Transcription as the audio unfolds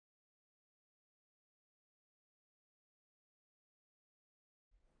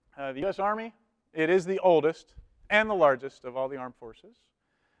The U.S. Army, it is the oldest and the largest of all the armed forces,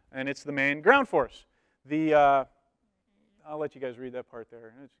 and it's the main ground force. I'll let you guys read that part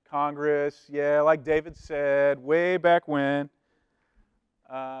there. It's Congress, yeah, like David said, way back when,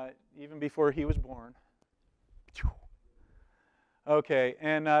 even before he was born. Okay,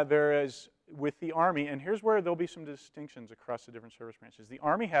 and there is, with the Army, and here's where there'll be some distinctions across the different service branches. The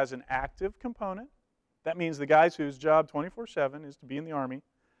Army has an active component. That means the guys whose job 24/7 is to be in the Army.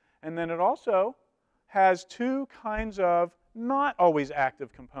 And then it also has two kinds of not always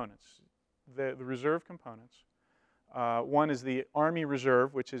active components, the reserve components. One is the Army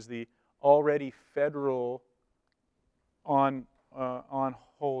Reserve, which is the already federal on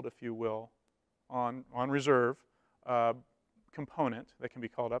hold, if you will, on reserve component that can be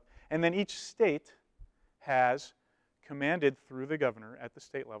called up. And then each state has commanded through the governor at the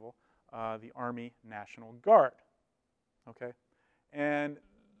state level the Army National Guard. Okay, and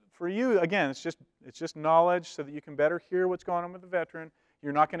for you, again, it's just knowledge so that you can better hear what's going on with the veteran.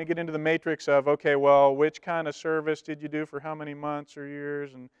 You're not going to get into the matrix of, okay, well, which kind of service did you do for how many months or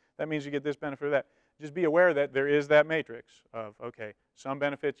years, and that means you get this benefit or that. Just be aware that there is that matrix of, okay, some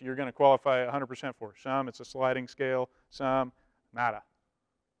benefits you're going to qualify 100% for. Some, it's a sliding scale. Some, nada.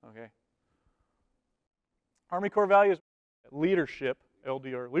 Okay. Army Corps values, leadership,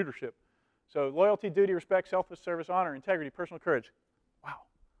 LDR, leadership. So loyalty, duty, respect, selfless service, honor, integrity, personal courage. Wow.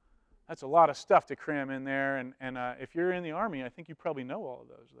 That's a lot of stuff to cram in there, and if you're in the Army, I think you probably know all of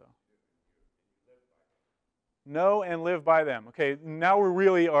those, though. Know and live by them. Okay, now we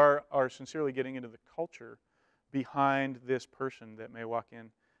really are sincerely getting into the culture behind this person that may walk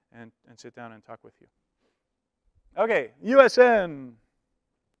in and sit down and talk with you. Okay, USN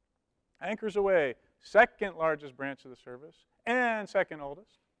anchors away, second largest branch of the service and second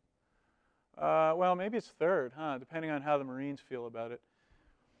oldest. Well, maybe it's third, huh? Depending on how the Marines feel about it.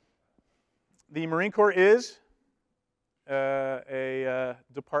 The Marine Corps is a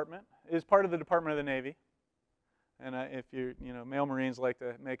department, is part of the Department of the Navy. And if male Marines like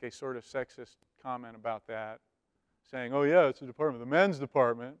to make a sort of sexist comment about that, saying, oh yeah, it's a department, the men's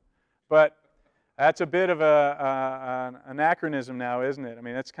department. But that's a bit of an anachronism now, isn't it? I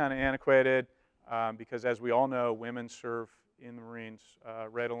mean, it's kind of antiquated because, as we all know, women serve in the Marines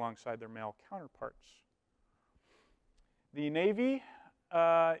right alongside their male counterparts. The Navy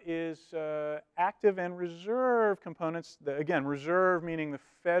is active and reserve components. Again, reserve meaning the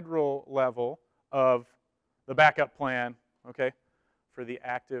federal level of the backup plan, okay, for the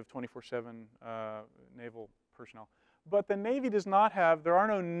active 24/7 naval personnel. But the Navy does not have, there are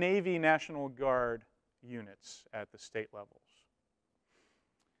no Navy National Guard units at the state levels.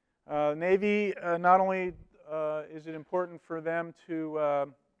 Navy, not only is it important for them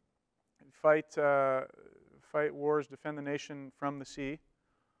to fight wars, defend the nation from the sea,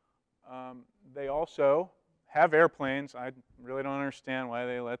 they also have airplanes. I really don't understand why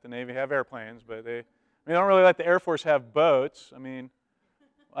they let the Navy have airplanes, but they don't really let the Air Force have boats. I mean,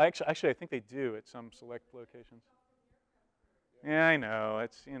 actually, I think they do at some select locations. Yeah, I know.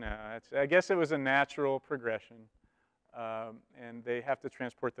 I guess it was a natural progression. And they have to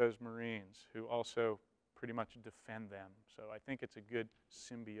transport those Marines who also pretty much defend them. So I think it's a good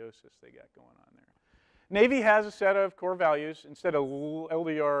symbiosis they got going on there. Navy has a set of core values. Instead of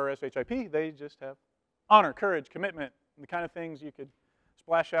LDR or SHIP, they just have honor, courage, commitment, the kind of things you could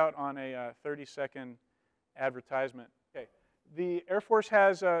splash out on a 30-second advertisement. Okay. The Air Force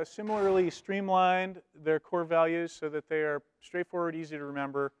has similarly streamlined their core values so that they are straightforward, easy to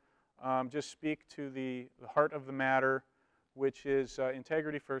remember. Just speak to the heart of the matter, which is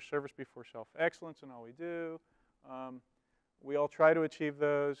integrity first, service before self, excellence in all we do. We all try to achieve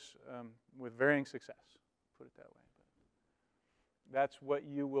those with varying success, put it that way. But that's what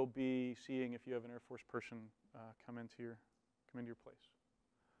you will be seeing if you have an Air Force person come into your place.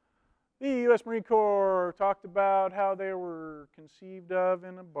 The U.S. Marine Corps talked about how they were conceived of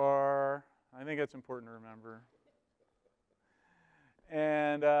in a bar. I think that's important to remember.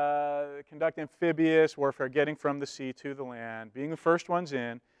 And conduct amphibious warfare, getting from the sea to the land, being the first ones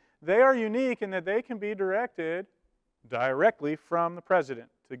in. They are unique in that they can be directed directly from the president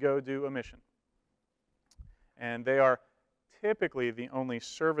to go do a mission. And they are typically the only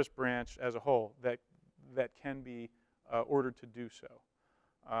service branch as a whole that can be ordered to do so.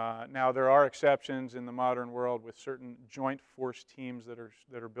 Now, there are exceptions in the modern world with certain joint force teams that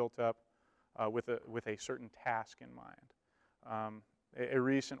are built up with a certain task in mind. A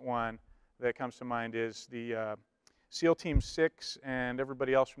recent one that comes to mind is the SEAL Team 6 and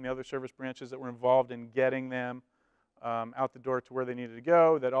everybody else from the other service branches that were involved in getting them out the door to where they needed to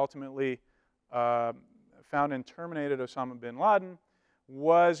go, that ultimately found and terminated Osama bin Laden,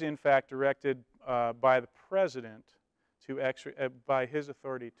 was in fact directed by the president by his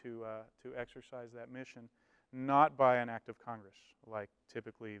authority to exercise that mission, not by an act of Congress, like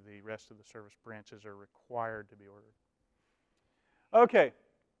typically the rest of the service branches are required to be ordered. Okay,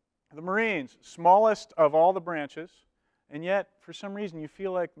 the Marines, smallest of all the branches, and yet for some reason you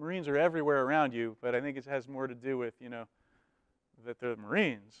feel like Marines are everywhere around you, but I think it has more to do with, you know, that they're the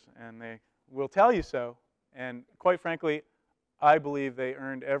Marines, and they will tell you so, and quite frankly, I believe they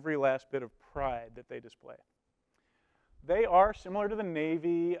earned every last bit of pride that they display. They are similar to the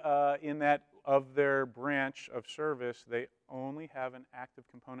Navy in that of their branch of service, they only have an active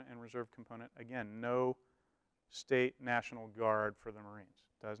component and reserve component. Again, no state National Guard for the Marines.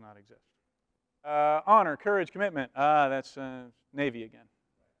 Does not exist. Honor, courage, commitment. That's Navy again.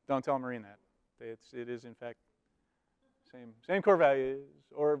 Don't tell a Marine that. It is in fact same core values,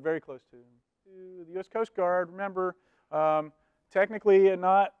 or very close to. The U.S. Coast Guard, remember, technically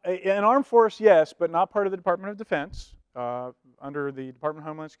not an armed force, yes, but not part of the Department of Defense, under the Department of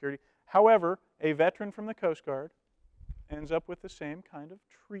Homeland Security. However, a veteran from the Coast Guard ends up with the same kind of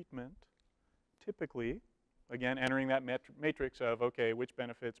treatment, typically, again, entering that matrix of, okay, which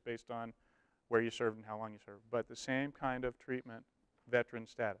benefits based on where you served and how long you served, but the same kind of treatment, veteran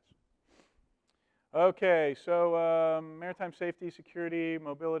status. Okay, so maritime safety, security,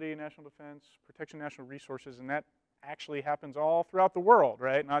 mobility, national defense, protection of national resources, and that actually happens all throughout the world,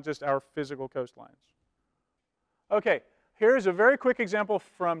 right? Not just our physical coastlines. Okay, here's a very quick example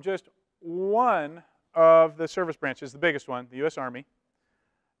from just one of the service branches, the biggest one, the U.S. Army.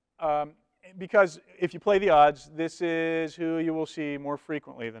 Because if you play the odds, this is who you will see more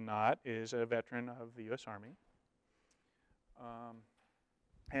frequently than not, is a veteran of the U.S. Army.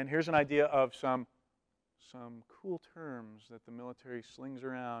 And here's an idea of some cool terms that the military slings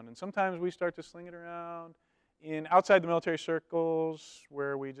around. And sometimes we start to sling it around outside the military circles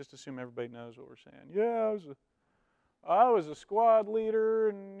where we just assume everybody knows what we're saying. Yeah, I was a squad leader,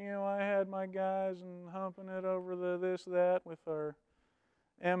 and you know, I had my guys and humping it over the this, that with our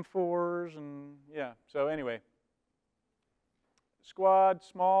M4s, and yeah. So anyway, squad,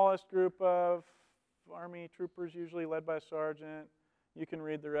 smallest group of Army troopers, usually led by a sergeant. You can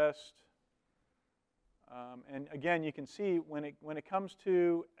read the rest. And again, you can see when it comes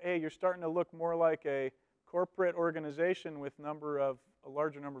to, hey, you're starting to look more like a corporate organization with a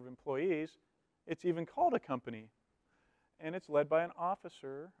larger number of employees. It's even called a company. And it's led by an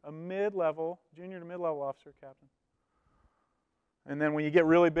officer, a mid-level, junior to mid-level officer, captain. And then when you get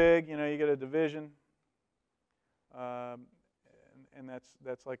really big, you know, you get a division. And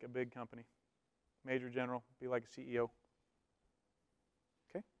that's like a big company. Major general, be like a CEO.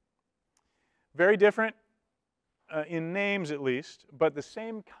 Okay? Very different in names at least, but the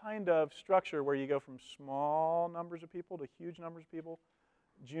same kind of structure where you go from small numbers of people to huge numbers of people.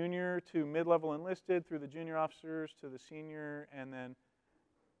 Junior to mid-level enlisted, through the junior officers to the senior, and then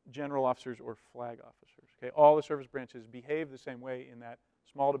general officers or flag officers. Okay, all the service branches behave the same way in that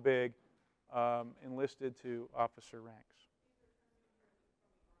small to big, enlisted to officer ranks.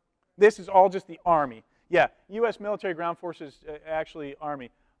 This is all just the Army. Yeah, U.S. military ground forces, actually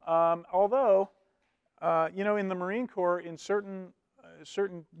Army. Although, you know, in the Marine Corps, in certain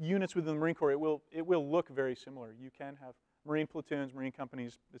units within the Marine Corps, it will look very similar. You can have Marine platoons, Marine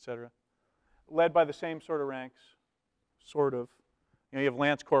companies, etc., led by the same sort of ranks, sort of. You know, you have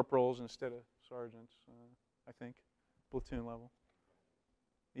lance corporals instead of sergeants, I think, platoon level.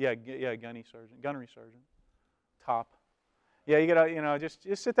 Yeah, gunnery sergeant, top. Yeah, you gotta, you know, just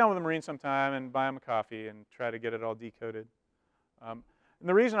sit down with a Marine sometime and buy him a coffee and try to get it all decoded. And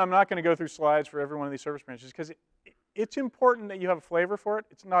the reason I'm not going to go through slides for every one of these service branches is because it's important that you have a flavor for it.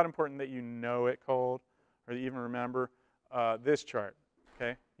 It's not important that you know it cold or that you even remember this chart,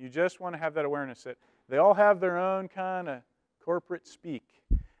 okay? You just want to have that awareness that they all have their own kind of corporate speak.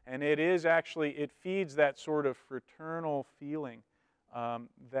 And it is actually, it feeds that sort of fraternal feeling,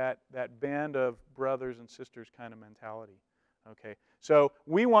 that band of brothers and sisters kind of mentality, okay? So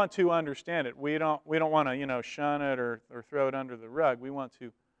we want to understand it. We don't want to, you know, shun it or throw it under the rug. We want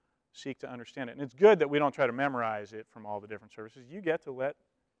to seek to understand it. And it's good that we don't try to memorize it from all the different services. You get to let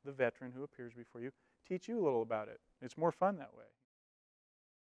the veteran who appears before you teach you a little about it. It's more fun that way.